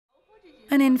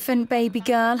An infant baby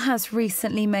girl has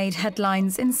recently made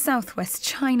headlines in southwest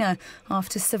China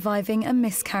after surviving a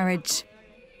miscarriage.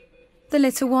 The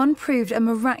little one proved a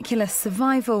miraculous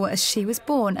survival as she was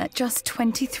born at just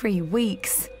 23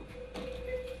 weeks.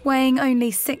 Weighing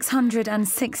only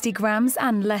 660 grams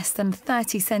and less than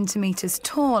 30 centimetres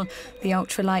tall, the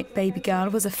ultralight baby girl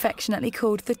was affectionately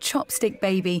called the chopstick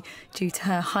baby due to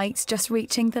her height just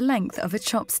reaching the length of a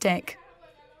chopstick.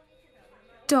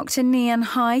 Dr. Nian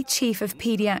Hai, Chief of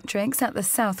Paediatrics at the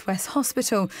Southwest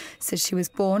Hospital, said she was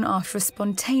born after a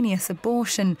spontaneous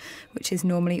abortion, which is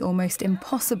normally almost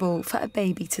impossible for a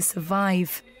baby to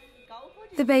survive.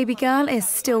 The baby girl is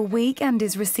still weak and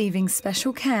is receiving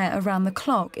special care around the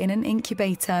clock in an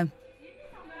incubator.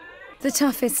 The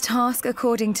toughest task,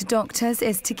 according to doctors,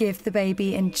 is to give the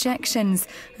baby injections,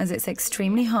 as it's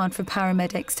extremely hard for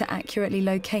paramedics to accurately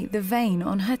locate the vein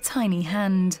on her tiny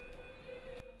hand.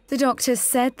 The doctors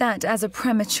said that as a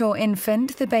premature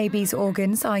infant, the baby's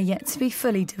organs are yet to be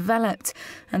fully developed,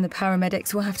 and the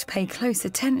paramedics will have to pay close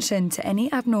attention to any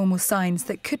abnormal signs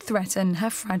that could threaten her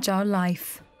fragile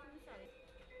life.